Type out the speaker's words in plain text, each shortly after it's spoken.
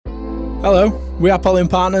Hello, we are Pollen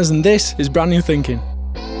Partners and this is Brand New Thinking.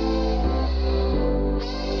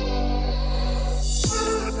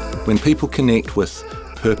 When people connect with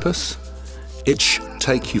purpose, it should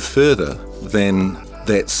take you further than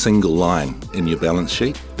that single line in your balance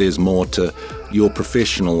sheet. There's more to your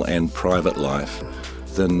professional and private life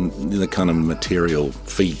than the kind of material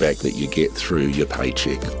feedback that you get through your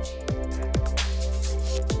paycheck.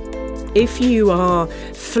 If you are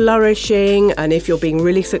flourishing and if you're being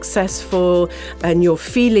really successful and you're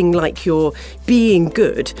feeling like you're being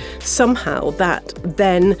good, somehow that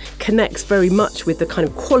then connects very much with the kind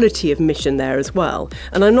of quality of mission there as well.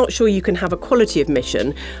 And I'm not sure you can have a quality of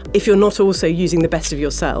mission if you're not also using the best of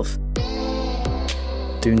yourself.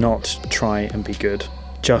 Do not try and be good.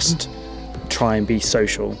 Just try and be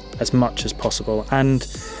social as much as possible. And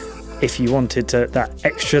if you wanted that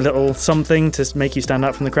extra little something to make you stand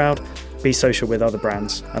out from the crowd, be social with other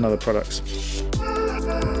brands and other products.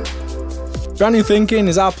 Brand New Thinking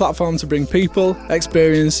is our platform to bring people,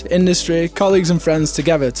 experience, industry, colleagues and friends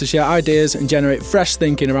together to share ideas and generate fresh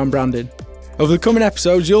thinking around branding. Over the coming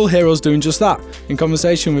episodes, you'll hear us doing just that, in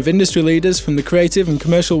conversation with industry leaders from the creative and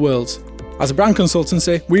commercial worlds. As a brand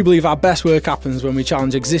consultancy, we believe our best work happens when we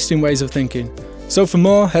challenge existing ways of thinking. So for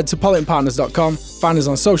more, head to pollenpartners.com, find us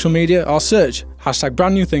on social media or search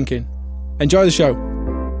 #BrandNewThinking. Enjoy the show.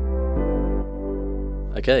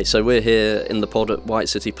 Okay, so we're here in the pod at White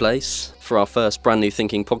City Place for our first Brand New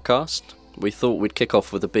Thinking podcast. We thought we'd kick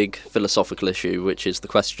off with a big philosophical issue, which is the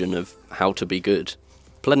question of how to be good.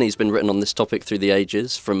 Plenty's been written on this topic through the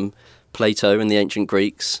ages, from Plato and the ancient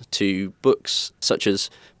Greeks to books such as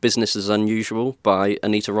Business as Unusual by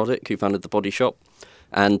Anita Roddick, who founded The Body Shop,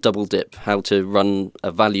 and Double Dip, How to Run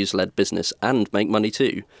a Values-Led Business and Make Money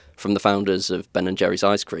Too, from the founders of Ben & Jerry's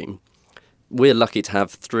Ice Cream. We're lucky to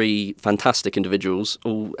have three fantastic individuals,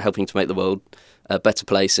 all helping to make the world a better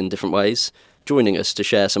place in different ways, joining us to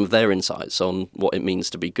share some of their insights on what it means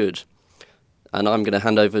to be good. And I'm going to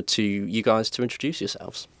hand over to you guys to introduce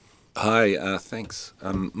yourselves. Hi, thanks.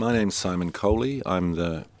 My name's Simon Coley. I'm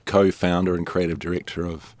the co-founder and creative director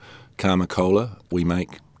of Karma Cola. We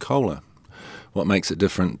make cola. What makes it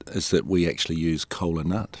different is that we actually use cola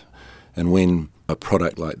nut. And when a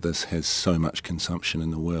product like this has so much consumption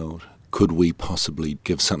in the world, could we possibly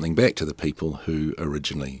give something back to the people who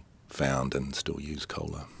originally found and still use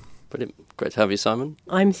cola? Brilliant. Great to have you, Simon.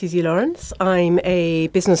 I'm Susie Lawrence. I'm a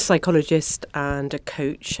business psychologist and a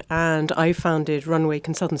coach, and I founded Runway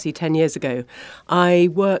Consultancy 10 years ago. I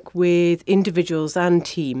work with individuals and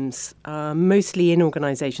teams, mostly in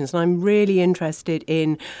organisations, and I'm really interested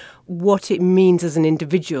in what it means as an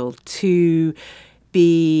individual to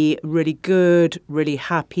be really good, really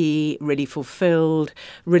happy, really fulfilled,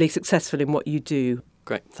 really successful in what you do.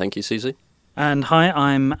 Great. Thank you, Susie. And hi,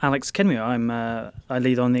 I'm Alex Kenmure. I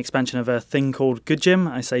lead on the expansion of a thing called Good Gym.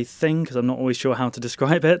 I say thing because I'm not always sure how to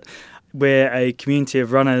describe it. We're a community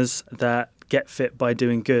of runners that get fit by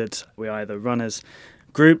doing good. We either run as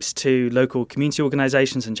groups to local community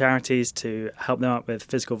organisations and charities to help them out with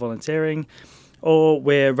physical volunteering, or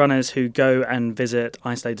we're runners who go and visit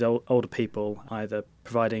isolated older people, either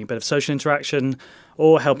providing a bit of social interaction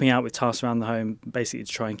or helping out with tasks around the home, basically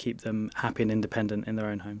to try and keep them happy and independent in their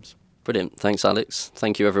own homes. Brilliant. Thanks, Alex.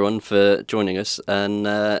 Thank you, everyone, for joining us. And,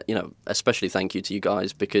 especially thank you to you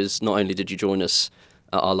guys, because not only did you join us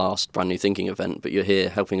at our last Brand New Thinking event, but you're here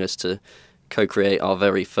helping us to co-create our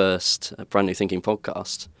very first Brand New Thinking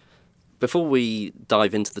podcast. Before we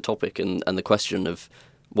dive into the topic and the question of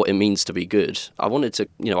what it means to be good, I wanted to,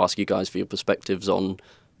 ask you guys for your perspectives on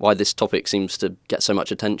why this topic seems to get so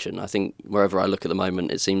much attention. I think wherever I look at the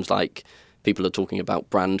moment, it seems like people are talking about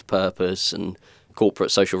brand purpose and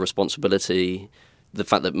corporate social responsibility, the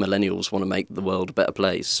fact that millennials want to make the world a better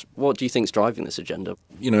place. What do you think is driving this agenda?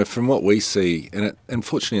 From what we see, and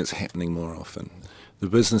unfortunately it's happening more often, the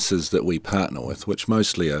businesses that we partner with, which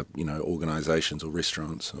mostly are, organisations or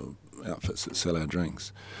restaurants or outfits that sell our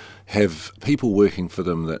drinks, have people working for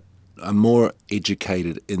them that are more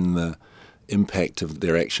educated in the impact of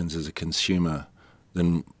their actions as a consumer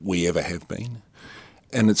than we ever have been.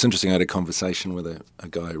 And it's interesting, I had a conversation with a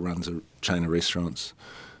guy who runs a chain of restaurants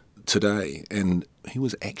today, and he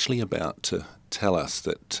was actually about to tell us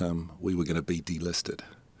that we were going to be delisted.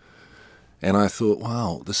 And I thought,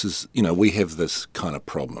 wow, this is, we have this kind of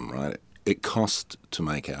problem, right? It costs to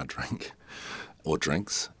make our drink or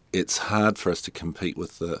drinks. It's hard for us to compete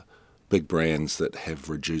with the big brands that have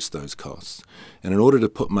reduced those costs. And in order to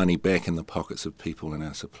put money back in the pockets of people in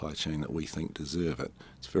our supply chain that we think deserve it,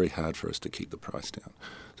 it's very hard for us to keep the price down.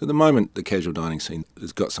 So at the moment, the casual dining scene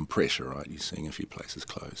has got some pressure, right? You're seeing a few places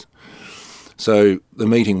close. So the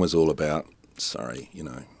meeting was all about sorry,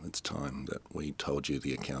 it's time that we told you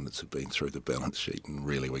the accountants have been through the balance sheet and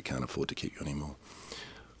really we can't afford to keep you anymore.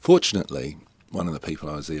 Fortunately, one of the people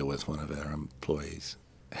I was there with, one of our employees,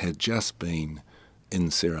 had just been in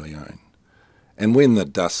Sierra Leone. And when the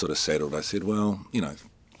dust sort of settled, I said, well,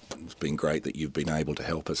 it's been great that you've been able to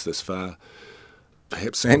help us this far.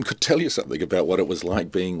 Perhaps Sam could tell you something about what it was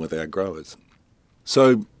like being with our growers.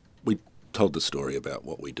 So we told the story about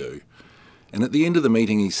what we do. And at the end of the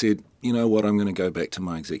meeting, he said, you know what, I'm going to go back to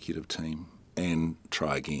my executive team and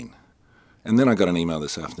try again. And then I got an email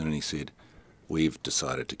this afternoon, he said, we've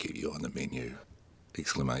decided to keep you on the menu, !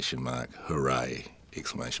 Hooray, !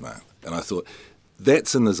 And I thought,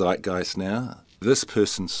 that's in the zeitgeist now. This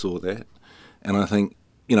person saw that. And I think,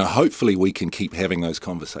 hopefully we can keep having those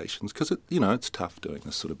conversations because, it's tough doing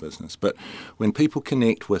this sort of business. But when people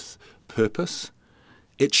connect with purpose,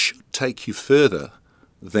 it should take you further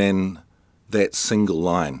than that single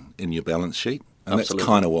line in your balance sheet. And Absolutely. That's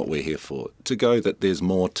kind of what we're here for, to go that there's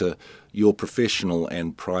more to your professional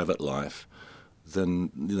and private life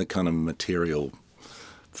than the kind of material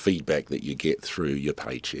feedback that you get through your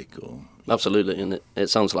paycheck. Absolutely, and it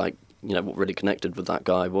sounds like what really connected with that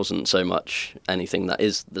guy wasn't so much anything that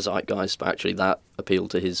is the zeitgeist, but actually that appealed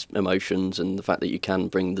to his emotions and the fact that you can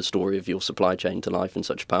bring the story of your supply chain to life in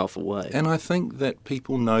such a powerful way. And I think that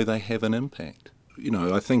people know they have an impact.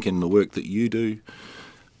 I think in the work that you do,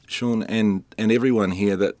 Sean, and everyone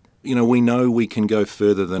here, that we know we can go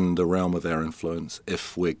further than the realm of our influence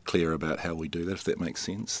if we're clear about how we do that, if that makes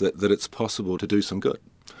sense, that it's possible to do some good.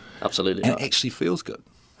 Absolutely. And it actually feels good.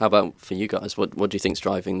 How about for you guys? What do you think's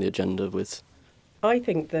driving the agenda with? I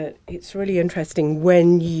think that it's really interesting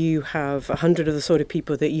when you have 100 of the sort of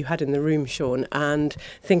people that you had in the room, Sean, and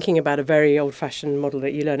thinking about a very old-fashioned model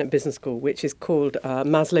that you learn at business school, which is called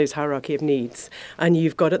Maslow's hierarchy of needs. And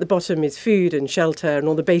you've got at the bottom is food and shelter and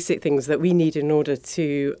all the basic things that we need in order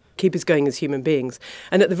to keep us going as human beings.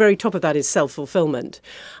 And at the very top of that is self-fulfillment.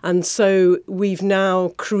 And so we've now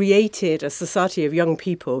created a society of young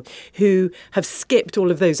people who have skipped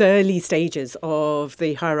all of those early stages of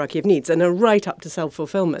the hierarchy of needs and are right up to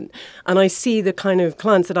self-fulfillment. And I see the kind of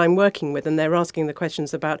clients that I'm working with, and they're asking the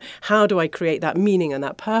questions about how do I create that meaning and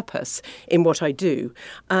that purpose in what I do?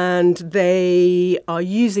 And they are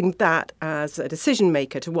using that as a decision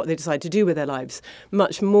maker to what they decide to do with their lives,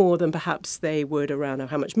 much more than perhaps they would around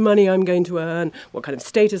how much money I'm going to earn, what kind of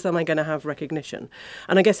status am I going to have, recognition.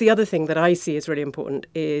 And I guess the other thing that I see is really important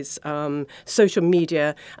is social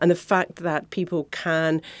media and the fact that people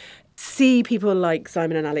can see people like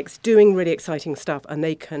Simon and Alex doing really exciting stuff and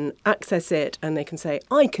they can access it and they can say,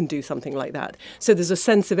 I can do something like that. So there's a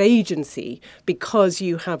sense of agency because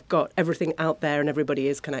you have got everything out there and everybody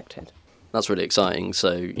is connected. That's really exciting.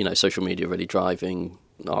 So, social media really driving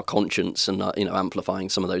our conscience and, amplifying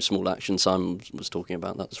some of those small actions Simon was talking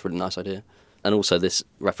about. That's a really nice idea. And also this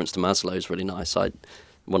reference to Maslow is really nice.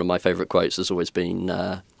 One of my favourite quotes has always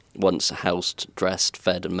been, once housed, dressed,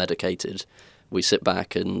 fed and medicated, we sit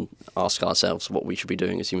back and ask ourselves what we should be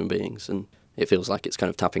doing as human beings. And it feels like it's kind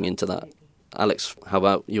of tapping into that. Alex, how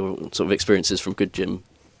about your sort of experiences from Good Gym?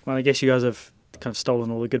 Well, I guess you guys have kind of stolen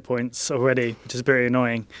all the good points already, which is very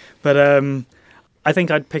annoying. But I think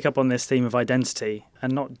I'd pick up on this theme of identity,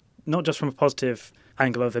 and not just from a positive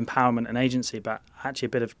angle of empowerment and agency, but actually a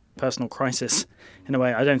bit of personal crisis in a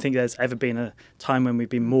way. I don't think there's ever been a time when we've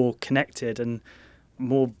been more connected and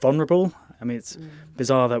more vulnerable. I mean, it's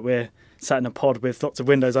bizarre that we're sat in a pod with lots of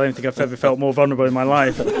windows. I don't think I've ever felt more vulnerable in my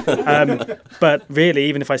life. But really,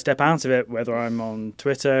 even if I step out of it, whether I'm on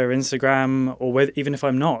Twitter, Instagram, or even if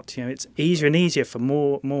I'm not, it's easier and easier for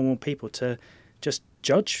more people to just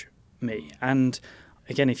judge me. And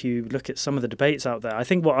again, if you look at some of the debates out there, I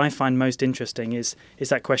think what I find most interesting is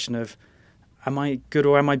that question of, am I good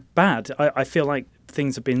or am I bad? I feel like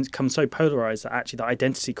things have become so polarised that actually the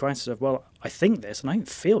identity crisis of, well, I think this and I don't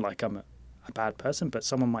feel like I'm a bad person, but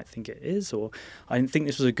someone might think it is, or I didn't think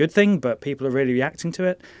this was a good thing, but people are really reacting to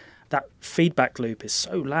it. That feedback loop is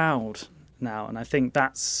so loud now, and I think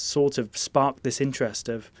that's sort of sparked this interest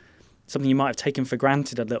of something you might have taken for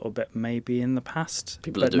granted a little bit maybe in the past.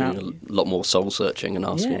 People are doing a lot more soul searching and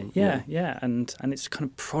asking. Yeah, and it's kind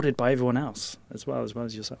of prodded by everyone else as well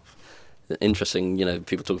as yourself. Interesting,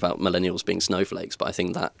 people talk about millennials being snowflakes, but I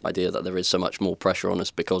think that idea that there is so much more pressure on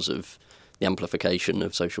us because of the amplification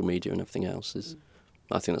of social media and everything else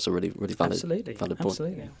I think that's a really, really valid point.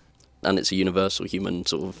 Absolutely. And it's a universal human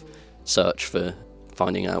sort of search for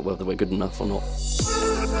finding out whether we're good enough or not.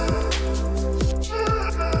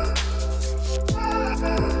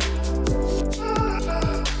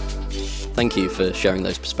 Thank you for sharing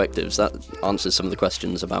those perspectives. That answers some of the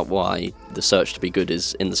questions about why the search to be good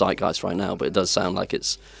is in the zeitgeist right now, but it does sound like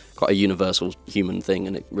it's quite a universal human thing,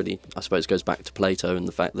 and it really, I suppose, goes back to Plato and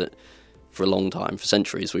the fact that for a long time, for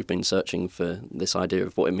centuries, we've been searching for this idea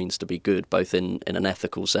of what it means to be good, both in an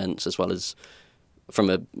ethical sense as well as from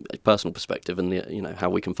a personal perspective, and how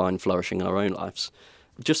we can find flourishing in our own lives.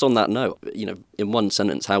 Just on that note, in one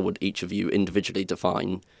sentence, how would each of you individually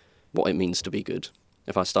define what it means to be good?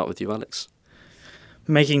 If I start with you, Alex.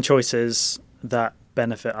 Making choices that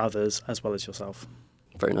benefit others as well as yourself.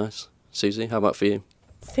 Very nice. Susie, how about for you?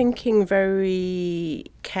 Thinking very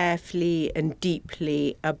carefully and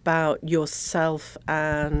deeply about yourself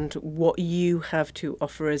and what you have to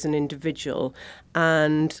offer as an individual,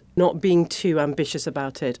 and not being too ambitious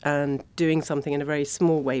about it, and doing something in a very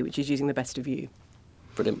small way, which is using the best of you.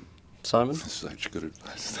 Brilliant. Simon? Such good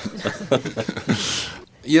advice.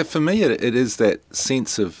 Yeah, for me it is that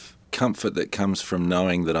sense of comfort that comes from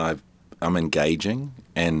knowing that I'm engaging,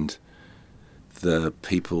 and the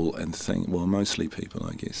people and mostly people,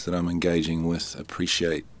 I guess, that I'm engaging with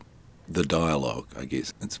appreciate the dialogue, I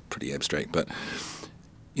guess. It's pretty abstract, but,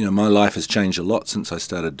 my life has changed a lot since I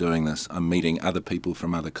started doing this. I'm meeting other people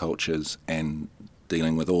from other cultures and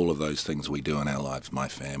dealing with all of those things we do in our lives, my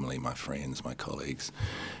family, my friends, my colleagues.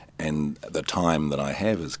 And the time that I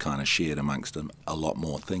have is kind of shared amongst them a lot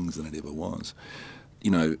more things than it ever was.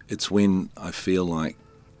 It's when I feel like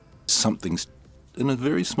something's, in a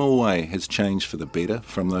very small way, has changed for the better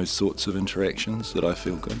from those sorts of interactions that I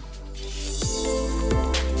feel good.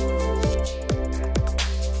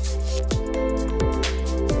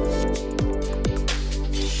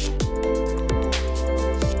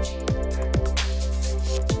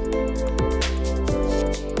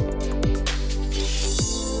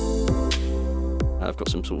 I've got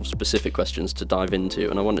some sort of specific questions to dive into,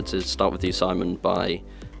 and I wanted to start with you, Simon, by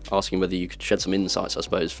asking whether you could shed some insights, I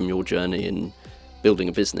suppose, from your journey in building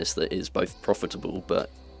a business that is both profitable but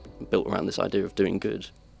built around this idea of doing good.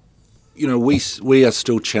 We are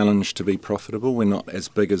still challenged to be profitable. We're not as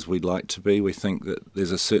big as we'd like to be. We think that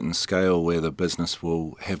there's a certain scale where the business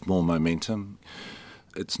will have more momentum.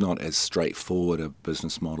 It's not as straightforward a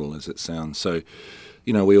business model as it sounds. So,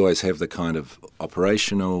 we always have the kind of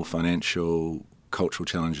operational, financial, cultural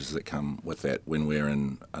challenges that come with that when we're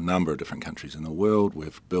in a number of different countries in the world.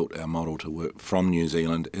 We've built our model to work from New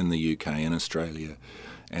Zealand, in the UK, in Australia.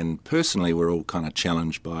 And personally, we're all kind of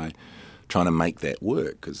challenged by trying to make that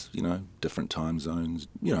work because, different time zones,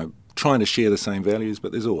 trying to share the same values,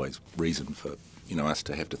 but there's always reason for, us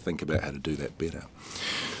to have to think about how to do that better.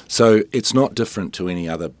 So it's not different to any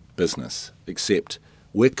other business, except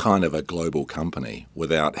we're kind of a global company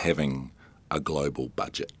without having a global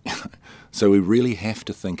budget. So we really have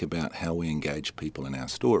to think about how we engage people in our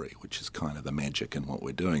story, which is kind of the magic in what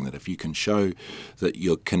we're doing, that if you can show that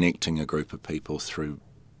you're connecting a group of people through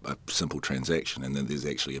a simple transaction and then there's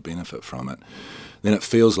actually a benefit from it, then it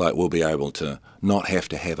feels like we'll be able to not have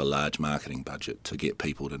to have a large marketing budget to get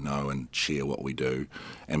people to know and share what we do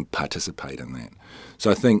and participate in that.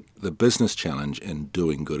 So I think the business challenge in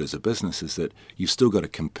doing good as a business is that you've still got to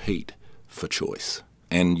compete for choice.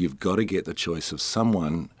 And you've got to get the choice of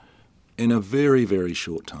someone in a very, very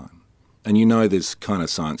short time. And there's kind of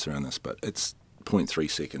science around this, but it's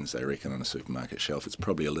 0.3 seconds, they reckon, on a supermarket shelf. It's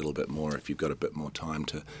probably a little bit more if you've got a bit more time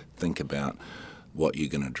to think about what you're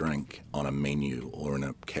going to drink on a menu or in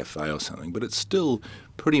a cafe or something. But it's still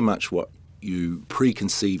pretty much what you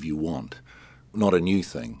preconceive you want, not a new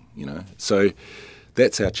thing, So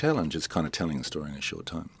that's our challenge, is kind of telling a story in a short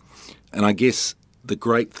time. And I guess the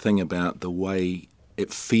great thing about the way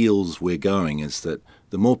it feels we're going is that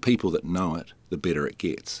the more people that know it, the better it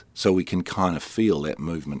gets. So we can kind of feel that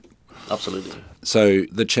movement. Absolutely. So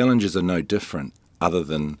the challenges are no different, other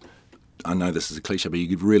than, I know this is a cliche, but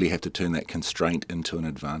you really have to turn that constraint into an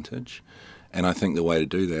advantage. And I think the way to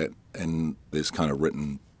do that, and there's kind of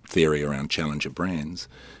written theory around challenger brands,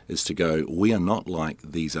 is to go, we are not like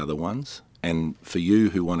these other ones. And for you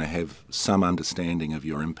who want to have some understanding of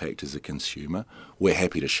your impact as a consumer, we're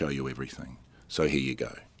happy to show you everything. So here you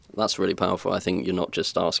go. That's really powerful. I think you're not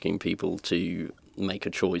just asking people to make a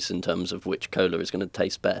choice in terms of which cola is going to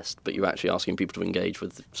taste best, but you're actually asking people to engage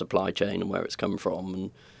with the supply chain and where it's come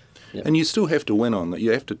from. And you still have to win on that.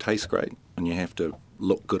 You have to taste great and you have to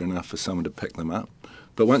look good enough for someone to pick them up.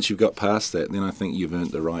 But once you've got past that, then I think you've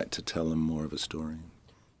earned the right to tell them more of a story.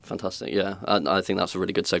 Fantastic, yeah. I think that's a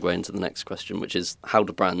really good segue into the next question, which is how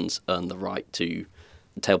do brands earn the right to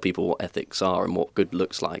tell people what ethics are and what good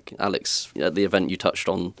looks like? Alex, at the event you touched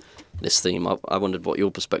on this theme. I wondered what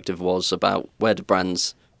your perspective was about where do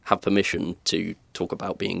brands have permission to talk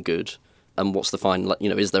about being good And what's the fine,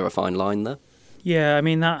 is there a fine line there? Yeah, I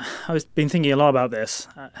mean, I've been thinking a lot about this.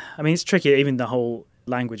 I mean, it's tricky, even the whole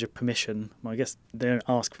language of permission. Well, I guess they don't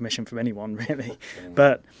ask permission from anyone, really.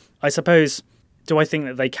 But I suppose, do I think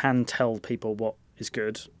that they can tell people what is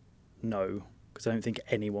good? No, because I don't think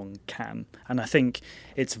anyone can. And I think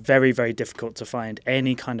it's very, very difficult to find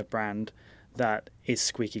any kind of brand that is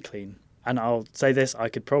squeaky clean. And I'll say this, I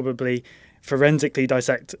could probably forensically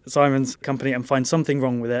dissect Simon's company and find something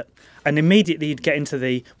wrong with it. And immediately you'd get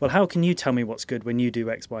into how can you tell me what's good when you do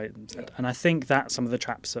X, Y, and Z? And I think that's some of the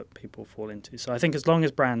traps that people fall into. So I think as long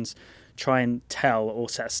as brands try and tell or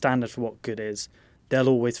set a standard for what good is, they'll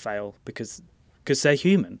always fail because they're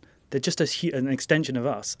human. They're just an extension of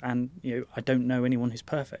us. And I don't know anyone who's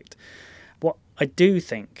perfect. What I do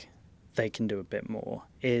think they can do a bit more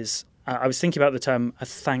is, I was thinking about the term a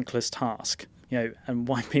thankless task, and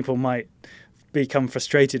why people might become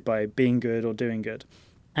frustrated by being good or doing good.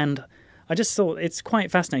 And I just thought it's quite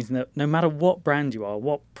fascinating that no matter what brand you are,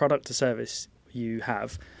 what product or service you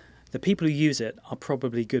have, the people who use it are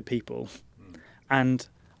probably good people. And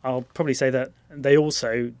I'll probably say that they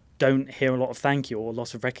also don't hear a lot of thank you or a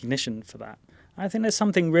lot of recognition for that. I think there's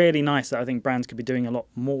something really nice that I think brands could be doing a lot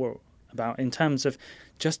more about in terms of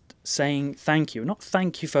just saying thank you. Not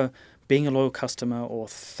thank you for being a loyal customer or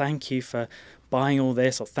thank you for buying all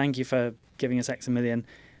this or thank you for giving us X a million.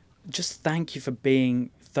 Just thank you for being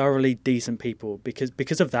thoroughly decent people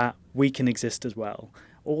because of that we can exist as well.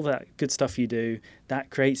 All that good stuff you do, that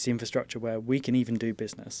creates the infrastructure where we can even do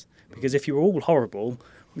business. Because if you were all horrible,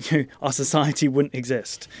 our society wouldn't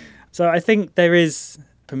exist. So I think there is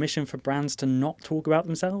permission for brands to not talk about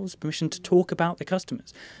themselves, permission to talk about their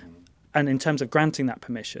customers. And in terms of granting that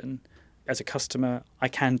permission, as a customer, I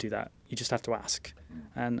can do that. You just have to ask.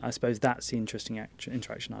 And I suppose that's the interesting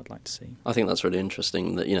interaction I'd like to see. I think that's really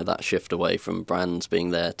interesting that, that shift away from brands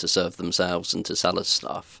being there to serve themselves and to sell us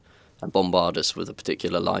stuff and bombard us with a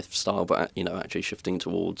particular lifestyle, but, actually shifting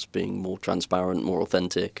towards being more transparent, more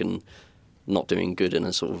authentic and not doing good in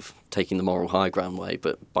a sort of taking the moral high ground way,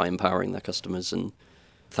 but by empowering their customers and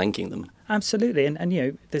thanking them. Absolutely.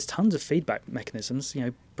 And there's tons of feedback mechanisms.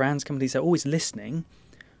 Brands, companies are always listening.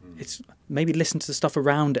 It's maybe listen to the stuff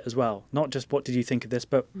around it as well. Not just what did you think of this,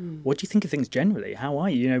 but what do you think of things generally? How are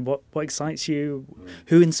you? What excites you?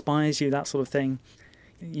 Who inspires you? That sort of thing.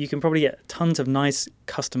 You can probably get tons of nice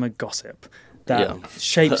customer gossip that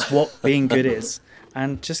shapes what being good is,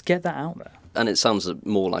 and just get that out there. And it sounds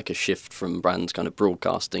more like a shift from brands kind of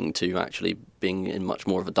broadcasting to actually being in much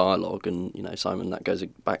more of a dialogue. And, Simon, that goes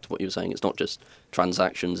back to what you were saying. It's not just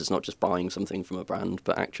transactions, it's not just buying something from a brand,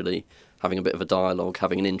 but actually having a bit of a dialogue,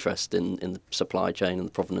 having an interest in the supply chain and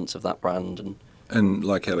the provenance of that brand. And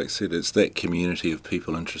like Alex said, it's that community of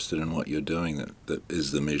people interested in what you're doing that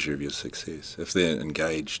is the measure of your success. If they're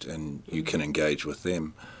engaged and you can engage with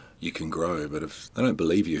them, you can grow. But if they don't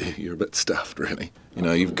believe you, you're a bit stuffed, really.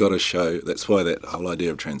 You've got to show. That's why that whole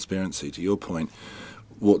idea of transparency, to your point,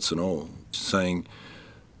 warts and all, saying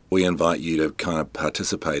we invite you to kind of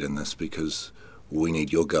participate in this because we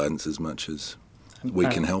need your guidance as much as we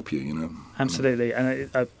can help you, Absolutely.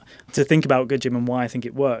 And to think about Good Gym and why I think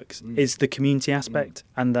it works is the community aspect,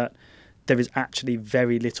 and that there is actually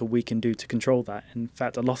very little we can do to control that. In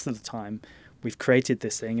fact, a lot of the time we've created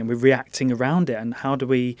this thing and we're reacting around it, and how do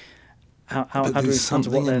we respond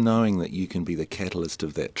to what they're... knowing that you can be the catalyst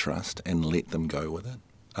of that trust and let them go with it.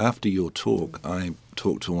 After your talk, I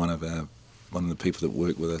talked to one of the people that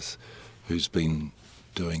work with us who's been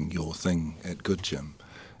doing your thing at Good Gym,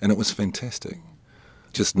 and it was fantastic.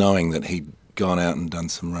 Just knowing that he'd gone out and done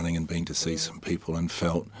some running and been to see some people and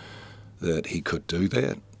felt that he could do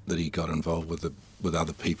that he got involved with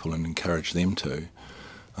other people and encouraged them to.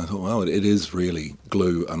 I thought, well, it is really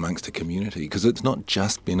glue amongst a community, because it's not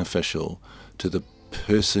just beneficial to the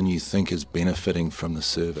person you think is benefiting from the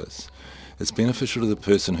service. It's beneficial to the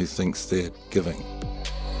person who thinks they're giving.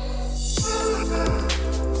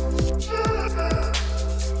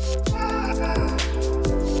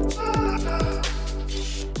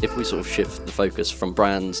 If we sort of shift the focus from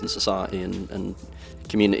brands and society and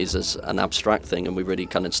communities as an abstract thing, and we really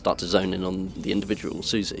kind of start to zone in on the individual,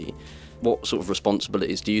 Susie, what sort of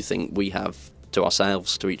responsibilities do you think we have to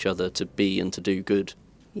ourselves, to each other, to be and to do good?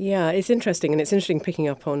 Yeah, it's interesting, and it's interesting picking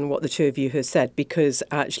up on what the two of you have said, because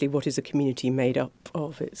actually what is a community made up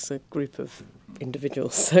of? It's a group of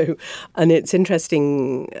individuals. So, and it's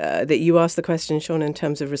interesting that you asked the question, Sean, in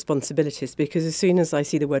terms of responsibilities, because as soon as I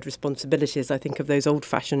see the word responsibilities, I think of those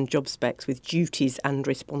old-fashioned job specs with duties and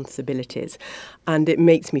responsibilities, and it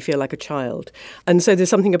makes me feel like a child. And so there's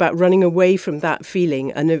something about running away from that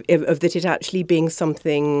feeling and of that it actually being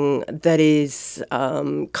something that is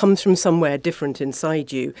comes from somewhere different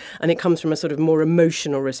inside you, and it comes from a sort of more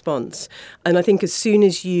emotional response. And I think as soon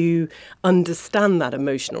as you understand that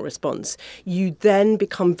emotional response, you then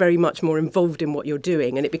become very much more involved in what you're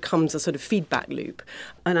doing, and it becomes a sort of feedback loop.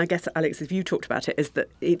 And I guess, Alex, if you talked about it, is that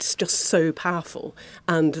it's just so powerful,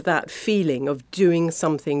 and that feeling of doing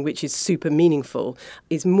something which is super meaningful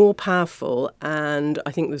is more powerful. And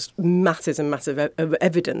I think there's masses and massive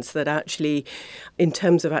evidence that actually, in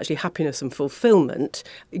terms of actually happiness and fulfillment,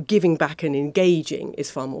 giving back and engaging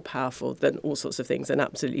is far more powerful than all sorts of things, and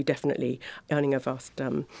absolutely, definitely earning a vast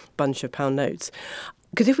bunch of pound notes.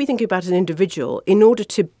 Because if we think about an individual, in order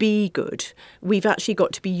to be good, we've actually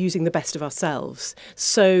got to be using the best of ourselves.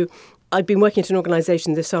 So I've been working at an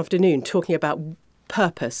organisation this afternoon talking about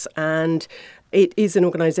purpose, and it is an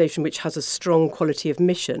organisation which has a strong quality of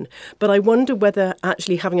mission. But I wonder whether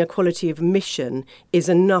actually having a quality of mission is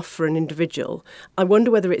enough for an individual. I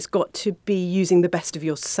wonder whether it's got to be using the best of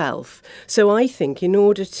yourself. So I think in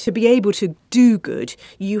order to be able to do good,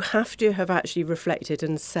 you have to have actually reflected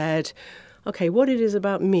and said, okay, what it is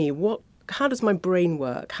about me, how does my brain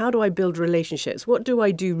work? How do I build relationships? What do I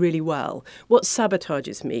do really well? What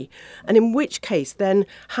sabotages me? And in which case, then,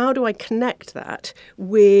 how do I connect that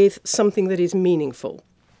with something that is meaningful?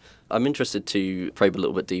 I'm interested to probe a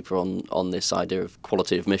little bit deeper on this idea of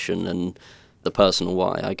quality of mission and the personal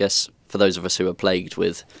why. I guess for those of us who are plagued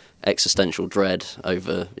with existential dread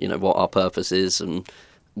over, what our purpose is and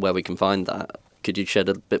where we can find that, could you shed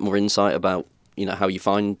a bit more insight about how you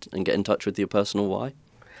find and get in touch with your personal why?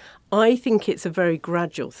 I think it's a very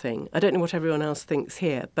gradual thing. I don't know what everyone else thinks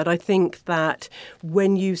here, but I think that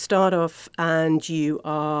when you start off and you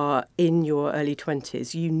are in your early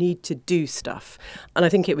 20s, you need to do stuff. And I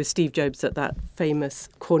think it was Steve Jobs at that famous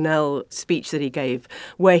Cornell speech that he gave,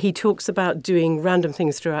 where he talks about doing random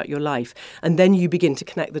things throughout your life, and then you begin to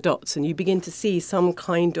connect the dots and you begin to see some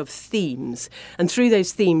kind of themes. And through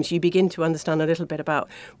those themes, you begin to understand a little bit about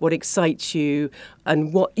what excites you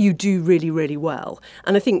and what you do really, really well.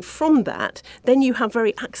 And I think from that, then you have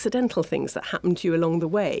very accidental things that happen to you along the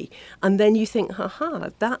way. And then you think,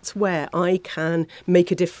 that's where I can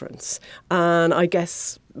make a difference. And I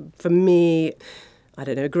guess for me, I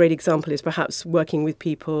don't know, a great example is perhaps working with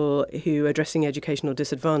people who are addressing educational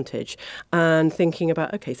disadvantage and thinking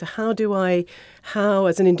about, okay, so how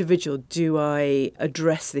as an individual do I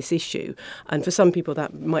address this issue? And for some people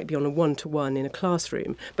that might be on a one-to-one in a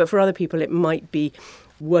classroom, but for other people it might be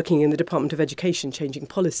working in the Department of Education, changing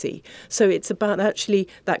policy. So it's about actually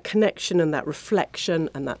that connection and that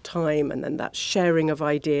reflection and that time and then that sharing of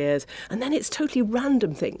ideas. And then it's totally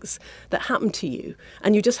random things that happen to you.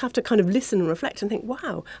 And you just have to kind of listen and reflect and think,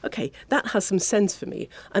 wow, okay, that has some sense for me.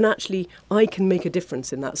 And actually, I can make a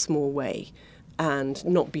difference in that small way and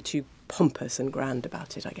not be too pompous and grand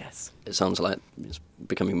about it, I guess. It sounds like it's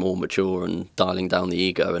becoming more mature and dialing down the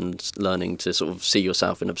ego and learning to sort of see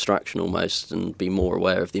yourself in abstraction almost and be more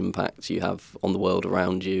aware of the impact you have on the world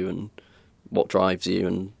around you and what drives you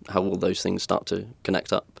and how all those things start to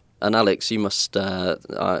connect up. And Alex, you must, I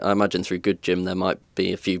imagine through Good Gym there might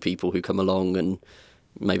be a few people who come along and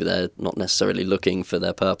maybe they're not necessarily looking for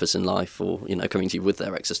their purpose in life or, coming to you with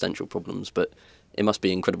their existential problems, but it must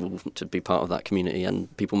be incredible to be part of that community,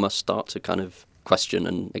 and people must start to kind of question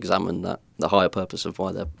and examine the higher purpose of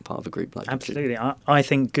why they're part of a group like Absolutely. I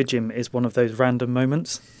think Good Gym is one of those random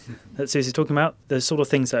moments that Susie's talking about. The sort of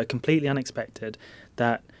things that are completely unexpected,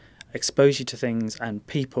 that expose you to things and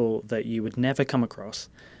people that you would never come across,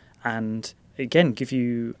 and again, give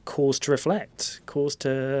you cause to reflect, cause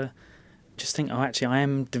to just think, actually, I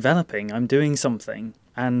am developing, I'm doing something.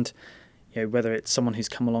 And whether it's someone who's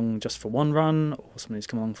come along just for one run or someone who's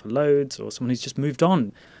come along for loads or someone who's just moved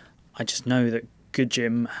on, I just know that Good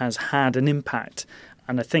Gym has had an impact.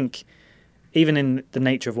 And I think even in the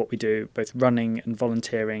nature of what we do, both running and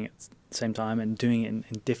volunteering at the same time and doing it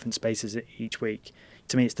in different spaces each week,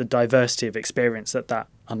 to me it's the diversity of experience that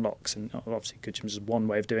unlocks. And obviously Good Gym is one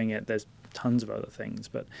way of doing it. There's tons of other things.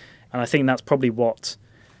 And I think that's probably what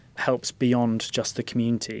helps beyond just the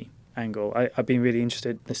community angle. I've been really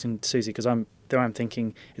interested listening to Susie because I'm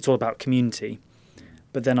thinking it's all about community.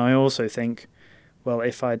 But then I also think, well,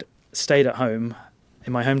 if I'd stayed at home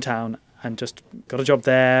in my hometown and just got a job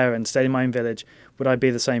there and stayed in my own village, would I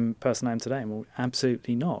be the same person I am today? Well,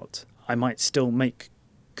 absolutely not. I might still make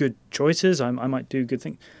good choices. I might do good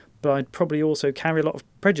things, but I'd probably also carry a lot of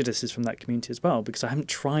prejudices from that community as well, because I haven't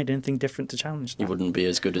tried anything different to challenge that. You wouldn't be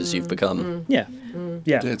as good as you've become. Yeah.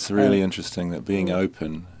 It's really interesting that being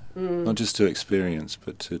open, not just to experience,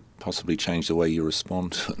 but to possibly change the way you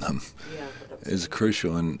respond to them, is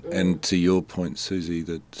crucial. And to your point, Susie,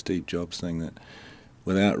 the Steve Jobs thing, that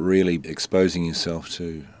without really exposing yourself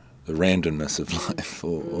to the randomness of life,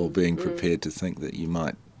 or being prepared to think that you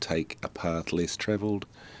might take a path less travelled,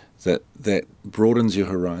 that broadens your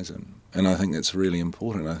horizon. And I think that's really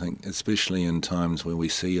important. I think especially in times where we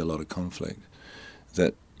see a lot of conflict,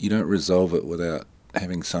 that you don't resolve it without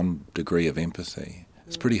having some degree of empathy.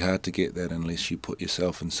 It's pretty hard to get that unless you put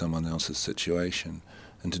yourself in someone else's situation.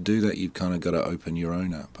 And to do that, you've kind of got to open your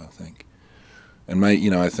own up, I think. And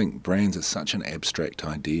I think brands are such an abstract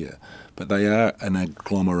idea, but they are an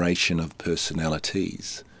agglomeration of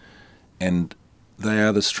personalities. And they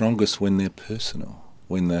are the strongest when they're personal,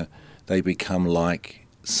 when they become like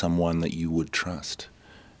someone that you would trust.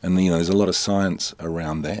 And there's a lot of science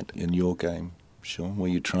around that in your game, Sean,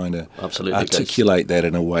 where you're trying to articulate that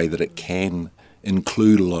in a way that it can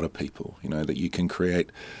include a lot of people, that you can create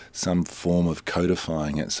some form of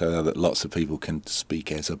codifying it so that lots of people can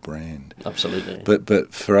speak as a brand. Absolutely.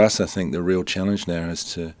 But for us, I think the real challenge now is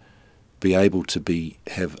to be able to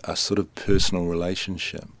have a sort of personal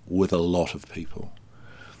relationship with a lot of people,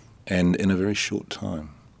 and in a very short time,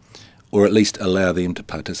 or at least allow them to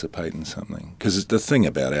participate in something. Because the thing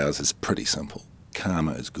about ours is pretty simple.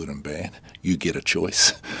 Karma is good and bad. You get a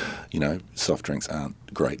choice. Soft drinks aren't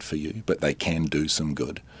great for you, but they can do some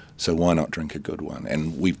good. So why not drink a good one?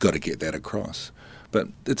 And we've got to get that across. But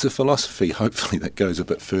it's a philosophy, hopefully, that goes a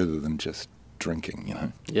bit further than just drinking,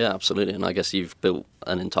 Yeah, absolutely. And I guess you've built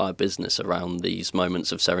an entire business around these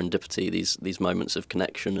moments of serendipity, these moments of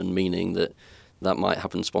connection and meaning that might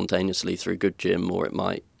happen spontaneously through Good Gym, or it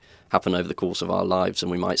might happen over the course of our lives,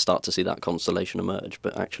 and we might start to see that constellation emerge.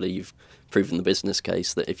 But actually, you've proven the business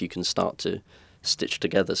case that if you can start to stitch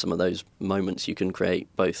together some of those moments, you can create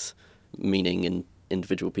both meaning in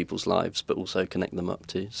individual people's lives, but also connect them up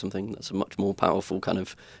to something that's a much more powerful kind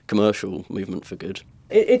of commercial movement for good.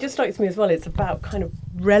 It just strikes me as well, it's about kind of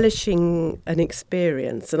relishing an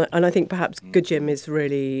experience. And I think perhaps Good Gym is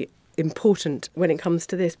really important when it comes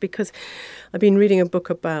to this, because I've been reading a book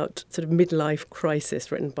about sort of midlife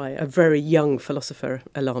crisis written by a very young philosopher,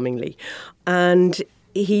 alarmingly. And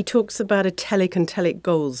he talks about telic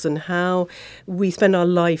goals and how we spend our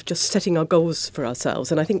life just setting our goals for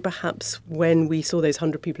ourselves. And I think perhaps when we saw those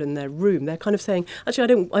 100 people in their room, they're kind of saying,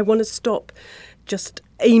 actually, I want to stop just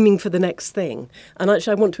aiming for the next thing. And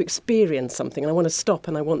actually, I want to experience something, and I want to stop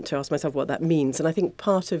and I want to ask myself what that means. And I think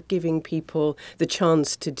part of giving people the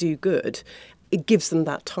chance to do good, it gives them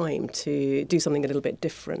that time to do something a little bit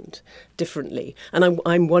differently. And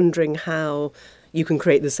I'm wondering how you can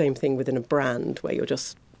create the same thing within a brand where you're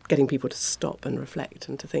just getting people to stop and reflect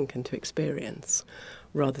and to think and to experience,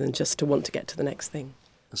 rather than just to want to get to the next thing.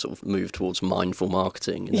 Sort of move towards mindful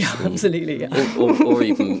marketing. Absolutely. Yeah. Or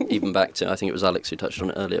even back to, I think it was Alex who touched on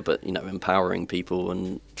it earlier, but empowering people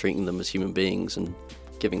and treating them as human beings and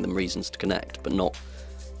giving them reasons to connect, but not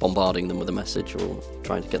bombarding them with a message or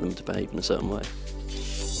trying to get them to behave in a certain way.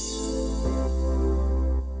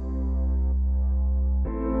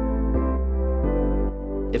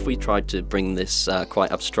 If we tried to bring this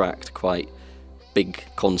quite abstract, quite big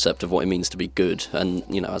concept of what it means to be good, and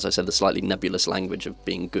as I said, the slightly nebulous language of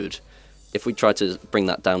being good, if we tried to bring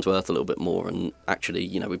that down to earth a little bit more, and actually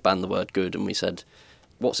we banned the word good and we said,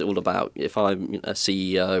 what's it all about? If I'm a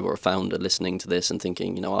CEO or a founder listening to this and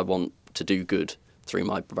thinking, I want to do good through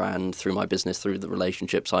my brand, through my business, through the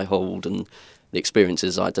relationships I hold and the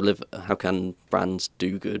experiences I deliver, how can brands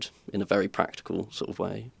do good in a very practical sort of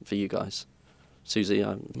way for you guys? Susie,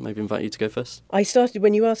 I maybe invite you to go first.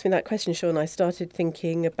 When you asked me that question, Sean, I started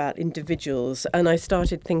thinking about individuals, and I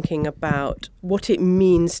started thinking about what it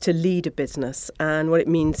means to lead a business and what it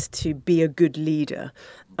means to be a good leader.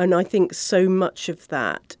 And I think so much of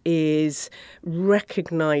that is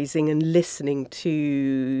recognising and listening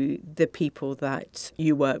to the people that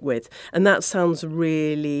you work with. And that sounds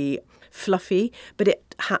really fluffy, but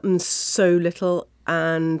it happens so little.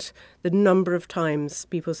 And the number of times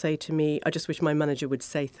people say to me, I just wish my manager would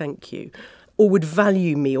say thank you, or would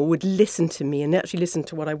value me, or would listen to me and actually listen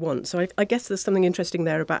to what I want. So I guess there's something interesting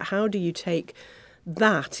there about how do you take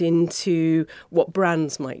that into what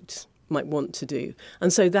brands might want to do.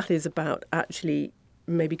 And so that is about actually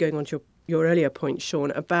maybe going on to your earlier point,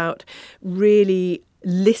 Sean, about really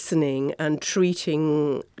listening and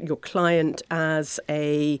treating your client as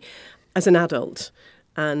an adult.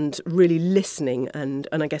 And really listening, and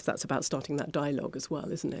I guess that's about starting that dialogue as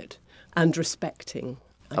well, isn't it? And respecting.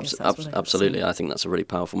 Absolutely. I think that's a really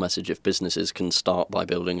powerful message. If businesses can start by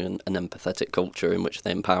building an empathetic culture in which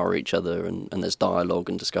they empower each other and there's dialogue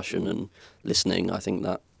and discussion and listening, I think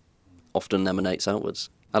that often emanates outwards.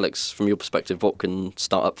 Alex, from your perspective, what can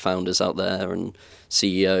startup founders out there and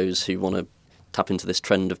CEOs who want to tap into this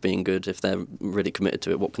trend of being good, if they're really committed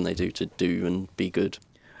to it, what can they do to do and be good?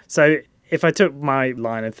 So if I took my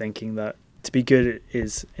line of thinking that to be good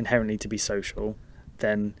is inherently to be social,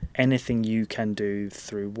 then anything you can do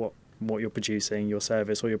through what you're producing, your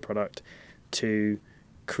service or your product, to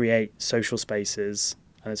create social spaces,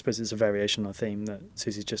 and I suppose it's a variation on a theme that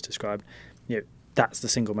Susie's just described, that's the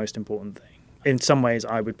single most important thing. In some ways,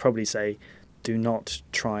 I would probably say, do not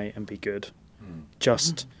try and be good.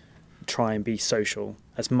 Just try and be social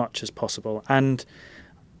as much as possible. And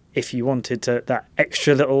if you wanted that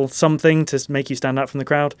extra little something to make you stand out from the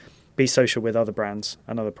crowd, be social with other brands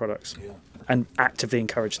and other products. And actively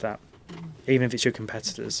encourage that, even if it's your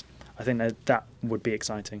competitors. I think that would be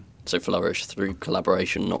exciting. So flourish through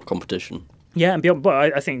collaboration, not competition. Yeah, and beyond.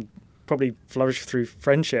 But I think probably flourish through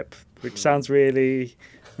friendship, which sounds really,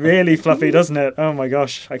 really fluffy, doesn't it? Oh my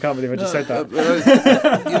gosh, I can't believe I just said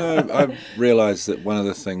that. I've realised that one of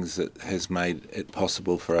the things that has made it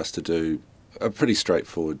possible for us to do a pretty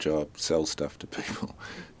straightforward job, sell stuff to people,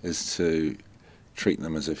 is to treat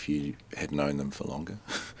them as if you had known them for longer.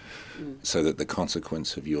 So that the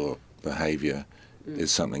consequence of your behaviour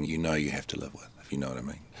is something you have to live with, if you know what I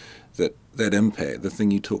mean. That impact, the thing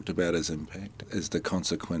you talked about as impact, is the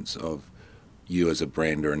consequence of you as a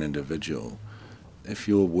brand or an individual. If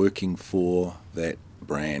you're working for that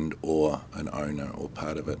brand or an owner or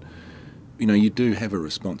part of it, you do have a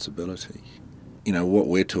responsibility. What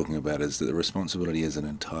we're talking about is that the responsibility isn't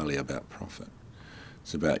entirely about profit.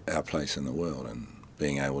 It's about our place in the world and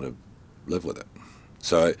being able to live with it.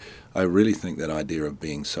 So I really think that idea of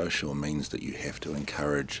being social means that you have to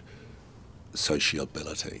encourage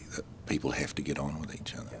sociability, that people have to get on with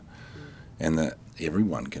each other, and that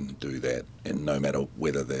everyone can do that, and no matter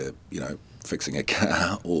whether they're fixing a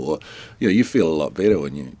car or you feel a lot better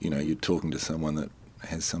when you're talking to someone that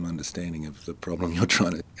has some understanding of the problem you're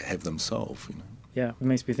trying to have them solve. Yeah, it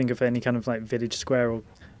makes me think of any kind of like village square or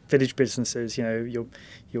village businesses, your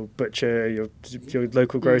butcher, your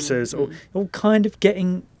local grocers, all kind of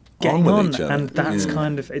getting on, and that's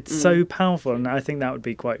kind of, it's so powerful, and I think that would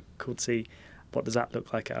be quite cool to see what does that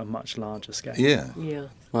look like at a much larger scale. Yeah.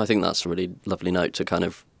 Well, I think that's a really lovely note to kind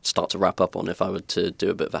of start to wrap up on. If I were to do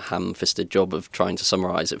a bit of a ham-fisted job of trying to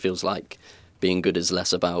summarise, it feels like being good is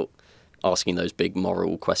less about asking those big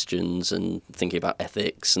moral questions and thinking about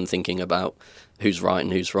ethics and thinking about who's right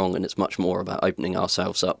and who's wrong, and it's much more about opening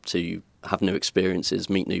ourselves up to have new experiences,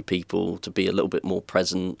 meet new people, to be a little bit more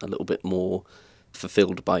present, a little bit more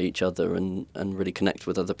fulfilled by each other, and really connect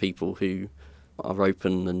with other people who are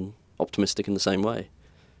open and optimistic in the same way.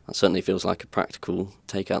 That certainly feels like a practical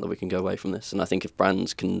takeout that we can go away from this, and I think if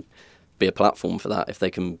brands can be a platform for that, if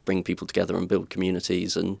they can bring people together and build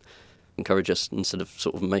communities and encourage us instead of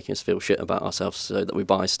sort of making us feel shit about ourselves so that we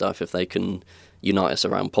buy stuff, if they can unite us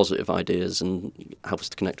around positive ideas and help us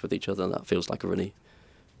to connect with each other, that feels like a really,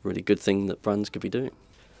 really good thing that brands could be doing.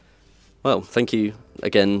 Well, thank you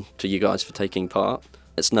again to you guys for taking part.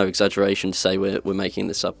 It's no exaggeration to say we're making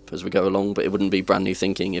this up as we go along, but it wouldn't be brand new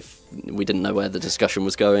thinking if we didn't know where the discussion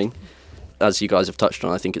was going. As you guys have touched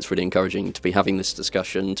on, I think it's really encouraging to be having this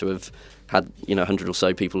discussion, to have had 100 or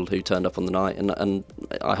so people who turned up on the night, and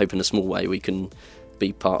I hope in a small way we can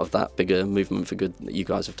be part of that bigger movement for good that you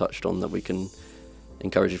guys have touched on, that we can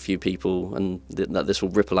encourage a few people, and that this will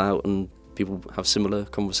ripple out and people have similar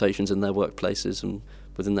conversations in their workplaces and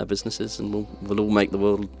within their businesses, and we'll all make the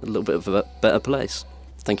world a little bit of a better place.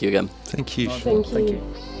 Thank you again. Thank you. Thank you.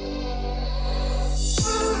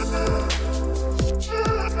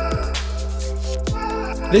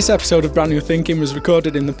 This episode of Brand New Thinking was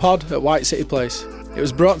recorded in the pod at White City Place. It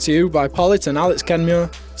was brought to you by Pollitt and Alex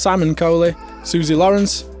Kenmure, Simon Coley, Susie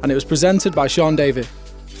Lawrence, and it was presented by Sean Davey.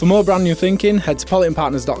 For more Brand New Thinking, head to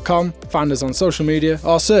pollitandpartners.com, find us on social media,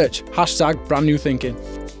 or search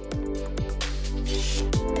 #BrandNewThinking.